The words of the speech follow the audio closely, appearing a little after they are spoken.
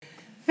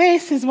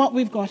this is what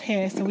we've got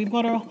here. So we've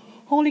got our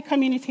holy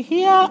community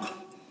here.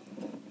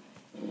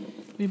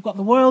 We've got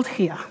the world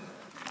here.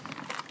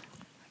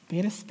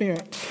 Be the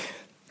Spirit.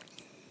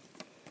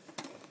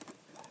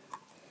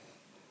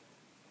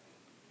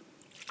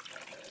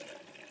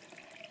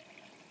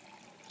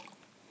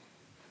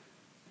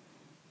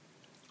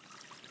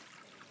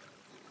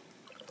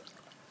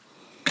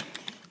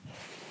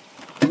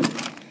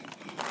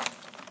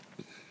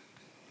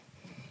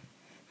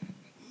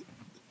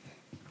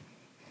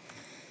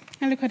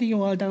 And look at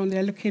you all down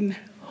there looking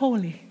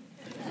holy.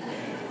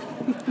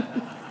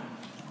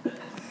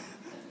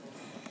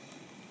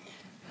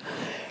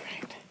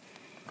 Right.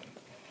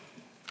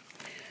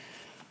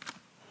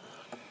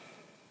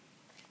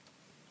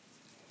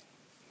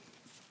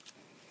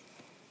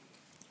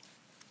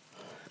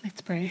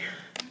 Let's pray.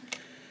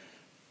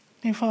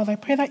 Dear Father, I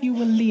pray that you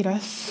will lead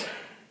us,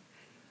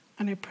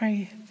 and I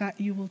pray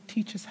that you will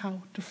teach us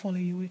how to follow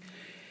you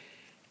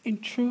in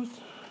truth,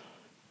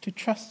 to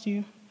trust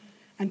you,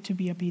 and to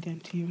be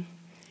obedient to you.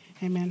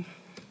 Amen.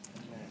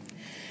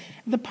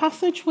 The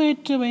passage we're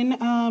doing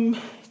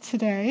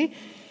today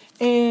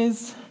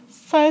is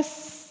 1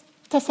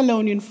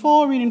 Thessalonians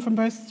 4, reading from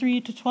verse 3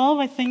 to 12.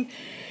 I think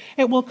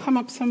it will come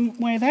up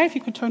somewhere there, if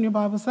you could turn your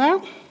Bibles there.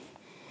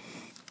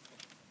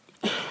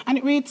 And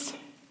it reads,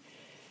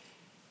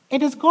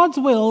 "It is God's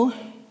will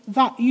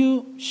that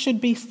you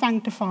should be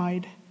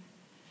sanctified,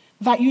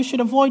 that you should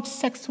avoid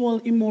sexual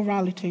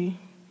immorality,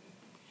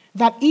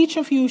 that each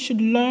of you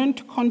should learn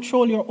to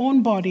control your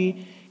own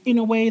body in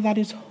a way that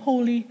is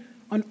holy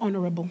and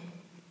honorable,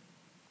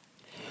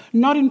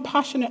 not in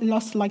passionate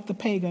lust like the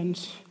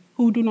pagans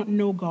who do not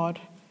know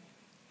God,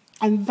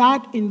 and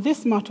that in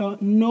this matter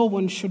no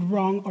one should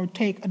wrong or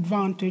take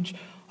advantage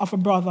of a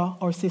brother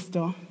or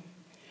sister.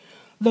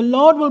 The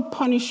Lord will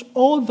punish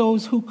all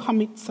those who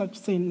commit such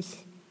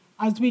sins,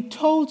 as we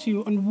told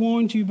you and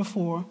warned you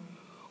before.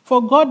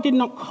 For God did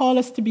not call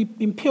us to be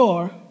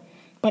impure,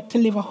 but to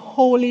live a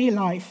holy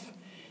life.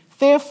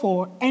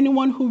 Therefore,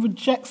 anyone who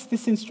rejects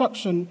this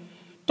instruction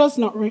does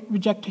not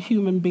reject a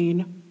human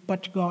being,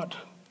 but God.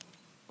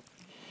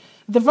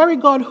 The very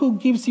God who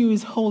gives you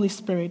his Holy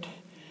Spirit.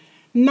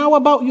 Now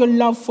about your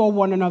love for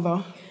one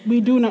another, we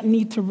do not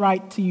need to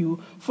write to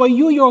you, for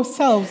you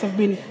yourselves have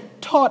been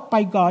taught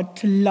by God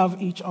to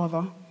love each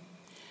other.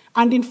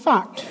 And in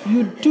fact,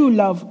 you do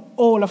love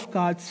all of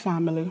God's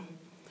family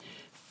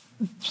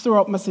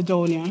throughout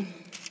Macedonia.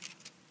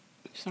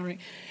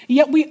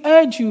 Yet we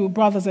urge you,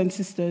 brothers and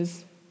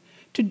sisters,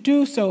 to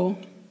do so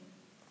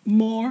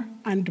more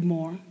and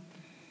more.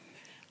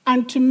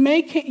 And to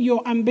make it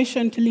your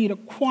ambition to lead a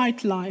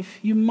quiet life,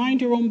 you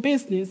mind your own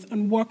business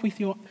and work with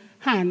your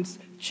hands,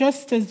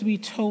 just as we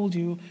told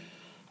you,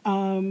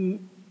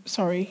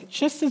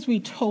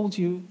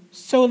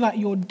 so that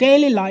your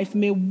daily life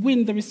may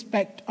win the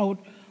respect of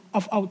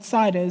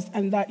outsiders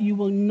and that you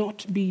will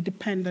not be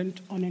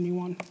dependent on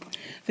anyone."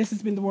 This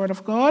has been the word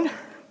of God.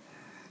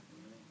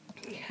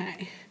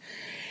 Okay.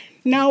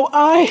 Now,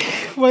 I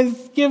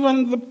was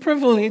given the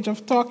privilege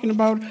of talking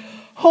about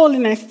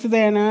holiness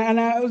today, and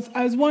I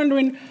was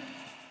wondering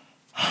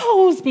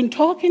who's been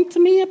talking to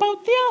me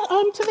about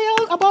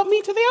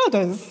me to the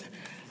elders.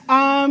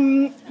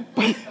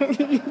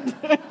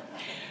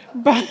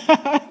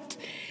 But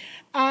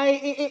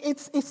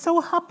it's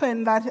so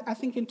happened that I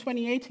think in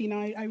 2018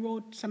 I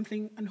wrote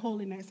something on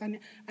holiness, and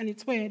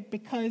it's weird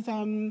because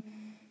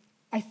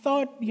I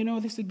thought,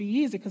 this would be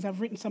easy because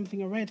I've written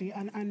something already,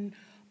 and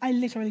I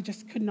literally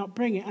just could not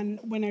bring it. And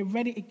when I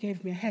read it, it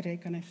gave me a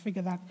headache, and I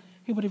figured that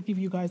it would have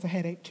given you guys a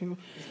headache too.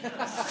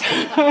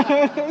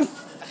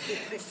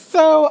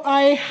 So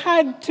I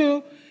had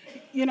to,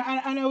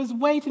 and I was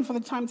waiting for the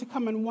time to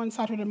come, and one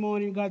Saturday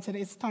morning, God said,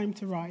 it's time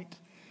to write.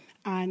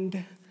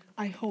 And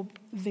I hope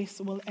this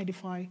will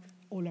edify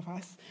all of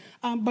us.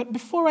 But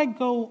before I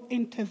go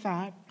into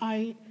that,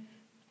 I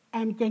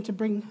am going to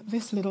bring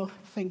this little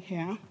thing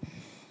here.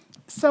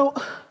 So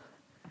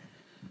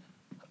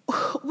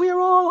we're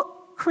all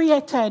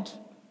created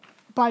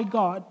by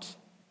God.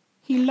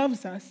 He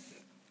loves us,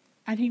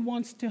 and he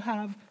wants to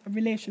have a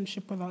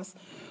relationship with us.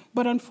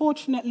 But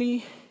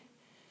unfortunately,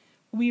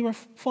 we were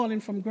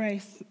fallen from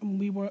grace, and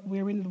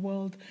we're in the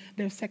world.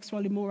 There's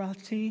sexual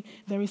immorality,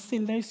 there is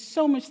sin, there's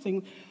so much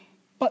thing.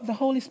 But the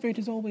Holy Spirit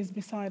is always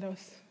beside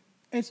us.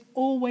 It's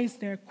always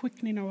there,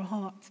 quickening our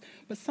hearts.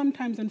 But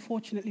sometimes,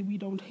 unfortunately, we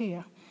don't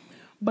hear.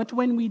 But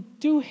when we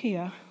do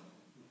hear,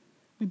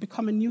 we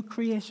become a new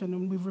creation,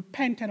 and we've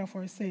repented of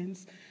our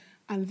sins.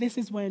 And this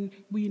is when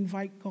we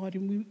invite God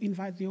and we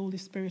invite the Holy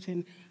Spirit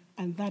in,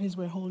 and that is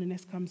where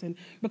holiness comes in.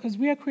 Because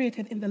we are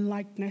created in the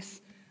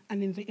likeness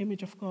and in the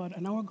image of God,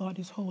 and our God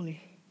is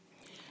holy.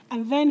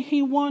 And then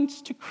he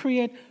wants to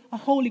create a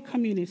holy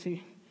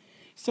community.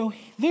 So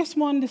this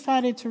one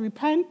decided to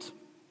repent,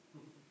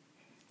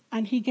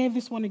 and he gave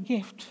this one a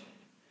gift,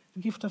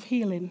 the gift of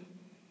healing.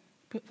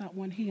 Put that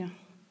one here.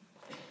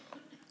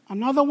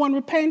 Another one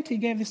repent, he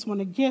gave this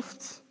one a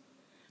gift,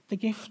 the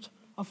gift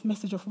of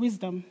message of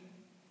wisdom.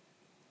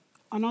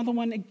 Another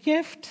one a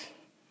gift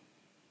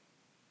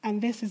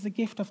And this is the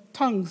gift of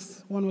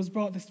tongues. One was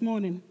brought this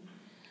morning.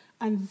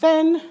 And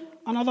then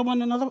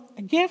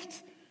a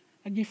gift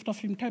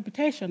of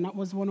interpretation. That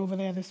was one over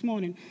there this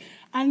morning.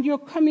 And your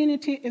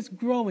community is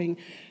growing.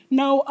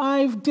 Now,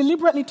 I've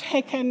deliberately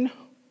taken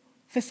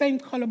the same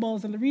color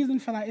balls, and the reason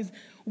for that is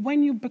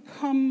when you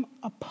become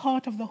a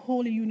part of the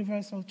Holy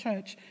Universal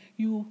Church,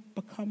 you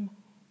become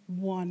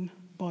one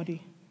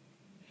body.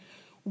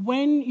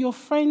 When you're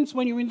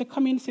in the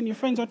community and your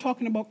friends are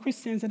talking about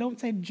Christians, they don't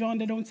say John,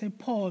 they don't say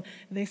Paul,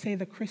 they say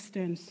the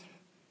Christians.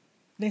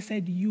 They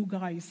said you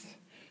guys.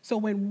 So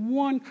when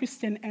one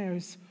Christian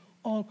errs,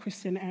 all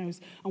Christian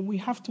errs. And we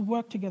have to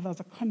work together as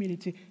a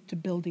community to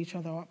build each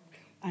other up.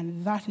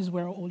 And that is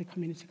where our holy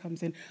community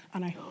comes in.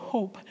 And I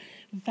hope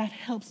that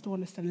helps to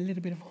understand a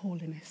little bit of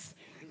holiness.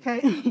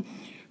 Okay?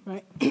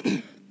 Right.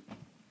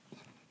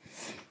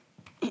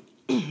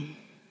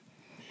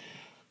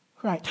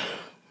 Right.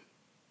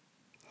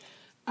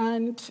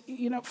 And,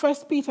 1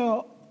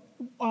 Peter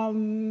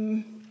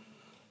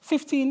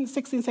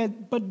 15:16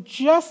 said, but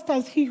just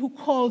as he who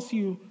calls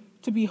you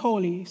to be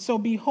holy, so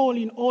be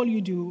holy in all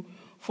you do,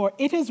 for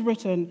it is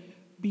written,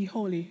 be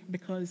holy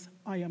because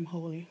I am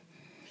holy.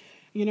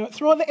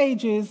 Throughout the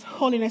ages,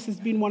 holiness has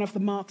been one of the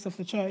marks of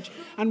the church.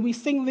 And we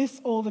sing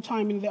this all the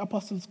time in the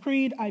Apostles'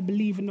 Creed, I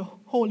believe in the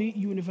Holy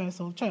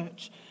Universal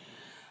Church.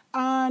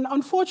 And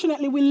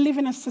unfortunately, we live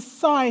in a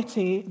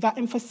society that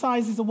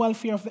emphasizes the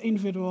welfare of the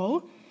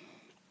individual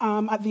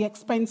at the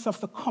expense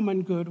of the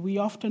common good. We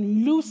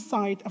often lose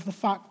sight of the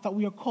fact that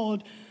we are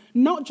called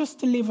not just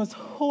to live as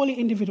holy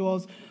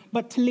individuals,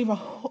 but to live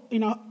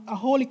in a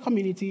holy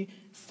community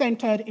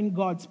centered in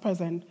God's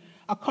presence.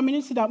 A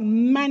community that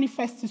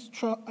manifests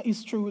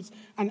his truths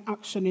and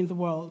action in the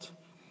world.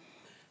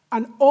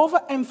 An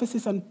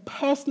overemphasis on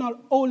personal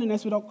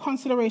holiness without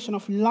consideration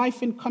of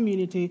life in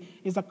community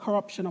is a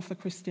corruption of the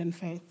Christian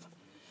faith.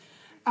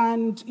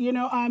 And,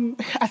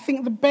 I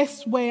think the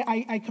best way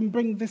I can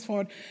bring this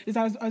forward is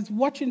I was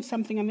watching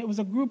something, and it was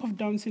a group of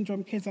Down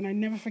syndrome kids, and I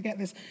never forget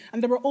this.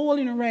 And they were all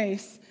in a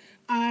race,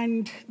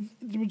 and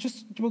they were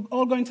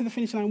all going to the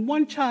finish line.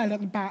 One child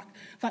at the back,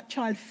 that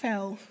child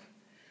fell.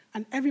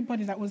 And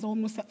everybody that was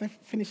almost at the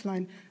finish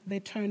line, they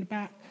turned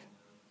back.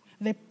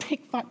 They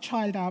picked that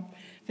child up,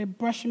 they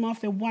brushed him off,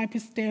 they wiped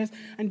his tears,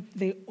 and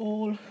they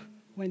all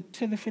went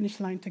to the finish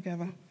line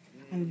together.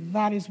 And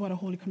that is what a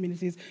holy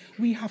community is.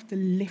 We have to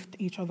lift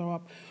each other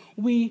up.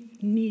 We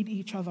need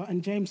each other.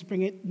 And James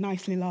bring it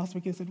nicely last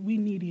week and said, we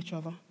need each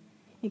other.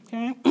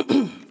 Okay?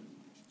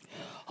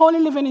 Holy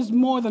living is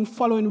more than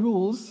following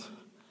rules.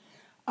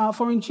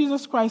 For in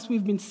Jesus Christ,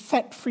 we've been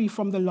set free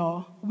from the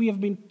law. We have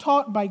been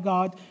taught by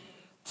God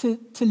to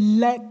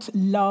let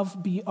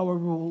love be our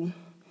rule.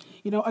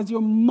 As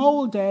you're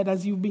molded,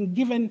 as you've been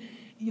given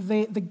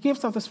the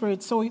gifts of the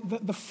Spirit, so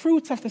the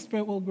fruits of the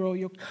Spirit will grow.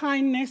 Your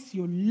kindness,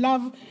 your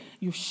love,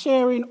 your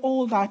sharing,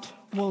 all that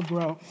will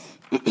grow.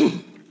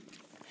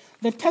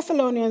 The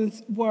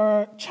Thessalonians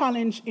were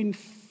challenged in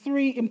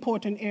 3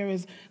 important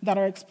areas that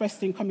are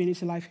expressed in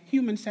community life.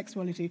 Human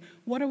sexuality.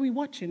 What are we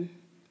watching?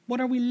 What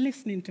are we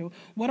listening to?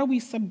 What are we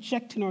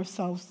subjecting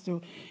ourselves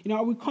to?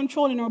 Are we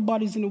controlling our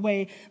bodies in a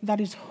way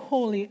that is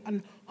holy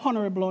and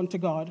honorable unto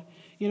God?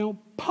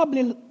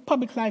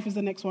 Public life is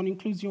the next one.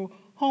 Includes your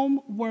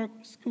home, work,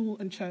 school,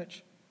 and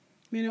church.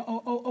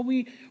 Are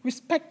we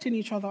respecting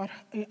each other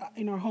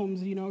in our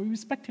homes? Are we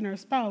respecting our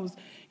spouse?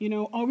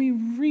 Are we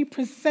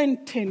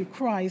representing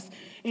Christ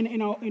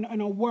in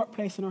our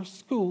workplace, in our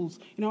schools?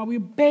 Are we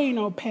obeying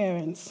our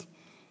parents?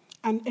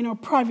 And in our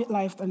private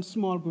life and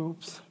small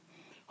groups?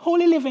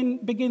 Holy living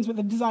begins with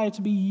the desire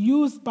to be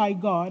used by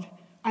God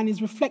and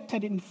is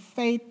reflected in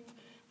faith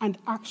and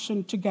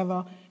action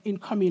together in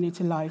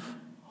community life.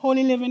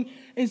 Holy living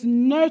is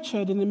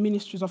nurtured in the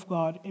ministries of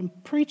God, in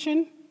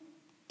preaching,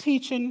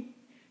 teaching,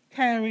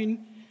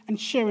 caring, and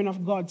sharing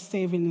of God's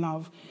saving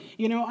love.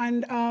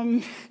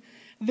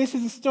 This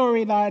is a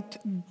story that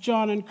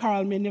John and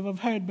Carl may never have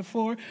heard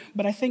before,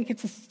 but I think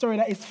it's a story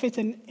that is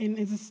fitting in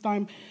this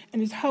time,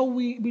 and is how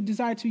we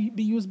desire to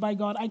be used by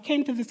God. I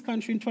came to this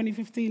country in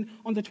 2015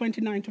 on the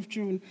 29th of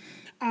June,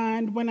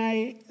 and when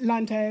I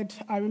landed,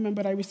 I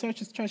remembered I researched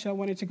this church I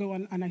wanted to go,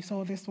 and I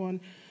saw this one,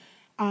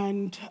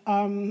 and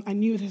I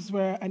knew this is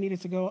where I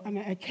needed to go. And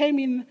I came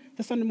in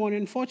the Sunday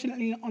morning.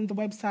 Unfortunately, on the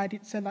website,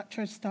 it said that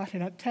church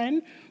started at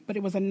 10, but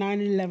it was a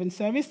 9:11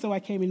 service, so I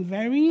came in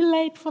very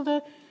late for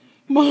the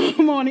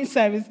morning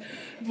service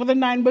for the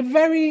 9, but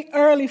very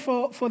early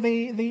for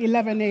the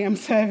 11 a.m.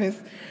 service.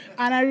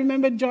 And I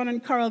remember John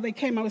and Carl, they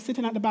came, I was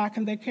sitting at the back,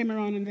 and they came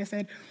around and they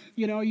said,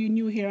 are you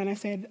new here? And I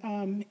said,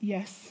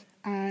 yes.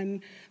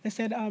 And they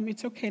said,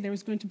 it's okay, there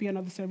is going to be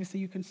another service, so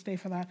you can stay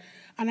for that.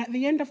 And at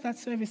the end of that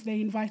service,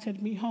 they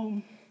invited me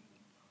home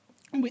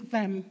with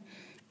them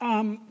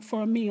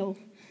for a meal.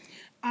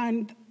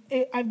 And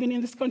I've been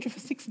in this country for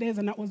 6 days,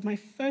 and that was my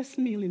first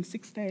meal in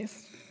 6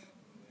 days.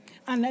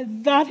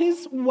 And that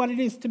is what it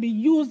is to be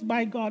used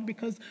by God,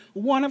 because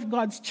one of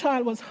God's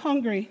child was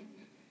hungry,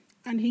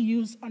 and he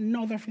used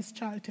another of his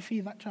child to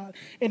feed that child.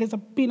 It has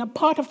been a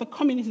part of the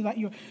community that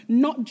you're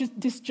not just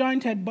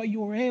disjointed, but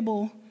you're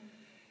able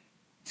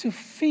to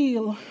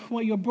feel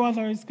what your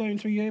brother is going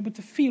through. You're able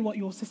to feel what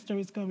your sister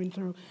is going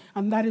through.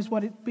 And that is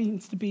what it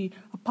means to be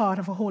a part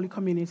of a holy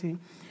community.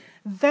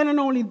 Then and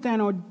only then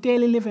our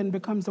daily living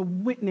becomes a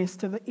witness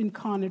to the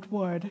incarnate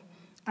word,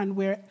 and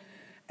we're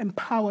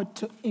empowered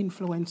to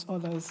influence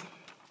others.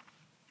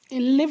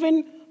 In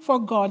living for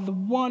God, the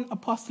one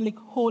apostolic,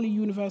 holy,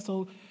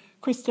 universal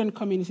Christian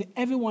community,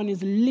 everyone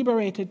is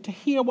liberated to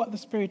hear what the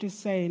Spirit is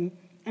saying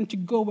and to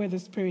go where the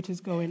Spirit is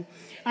going.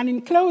 And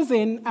in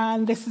closing,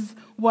 and this is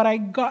what I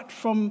got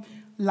from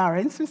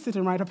Lawrence, who's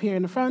sitting right up here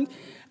in the front,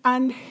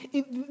 and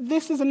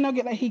this is a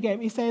nugget that he gave.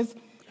 He says,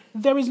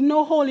 there is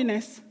no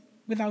holiness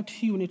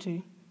without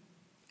unity.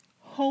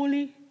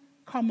 Holy,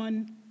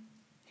 common,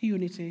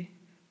 unity.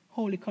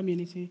 Holy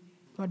community.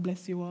 God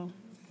bless you all.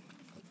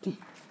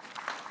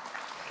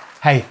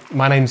 Hey,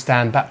 my name's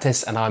Dan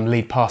Baptist and I'm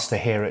lead pastor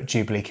here at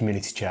Jubilee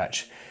Community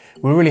Church.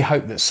 We really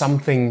hope that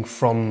something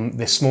from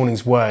this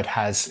morning's word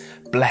has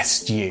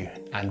blessed you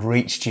and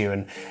reached you.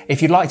 And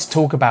if you'd like to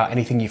talk about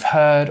anything you've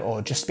heard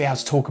or just be able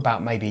to talk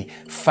about maybe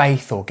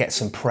faith or get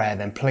some prayer,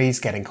 then please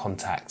get in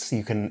contact.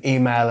 You can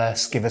email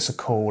us, give us a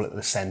call at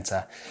the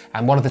centre,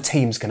 and one of the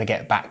team's going to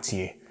get back to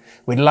you.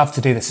 We'd love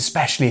to do this,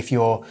 especially if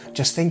you're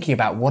just thinking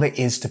about what it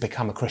is to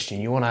become a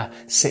Christian. You want to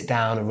sit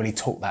down and really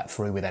talk that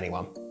through with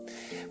anyone.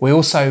 We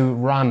also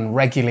run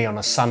regularly on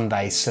a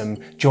Sunday some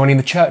Joining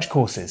the Church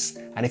courses.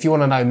 And if you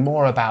want to know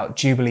more about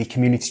Jubilee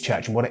Community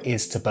Church and what it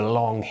is to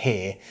belong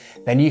here,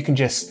 then you can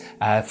just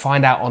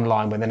find out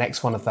online when the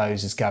next one of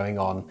those is going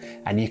on,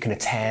 and you can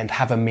attend,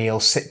 have a meal,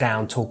 sit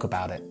down, talk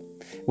about it.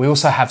 We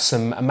also have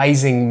some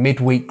amazing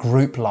midweek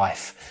group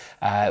life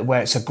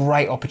where it's a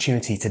great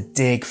opportunity to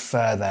dig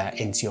further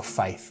into your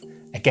faith.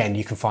 Again,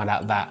 you can find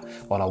out that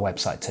on our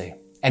website too.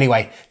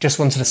 Anyway, just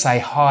wanted to say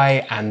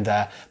hi and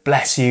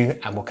bless you,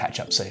 and we'll catch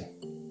up soon.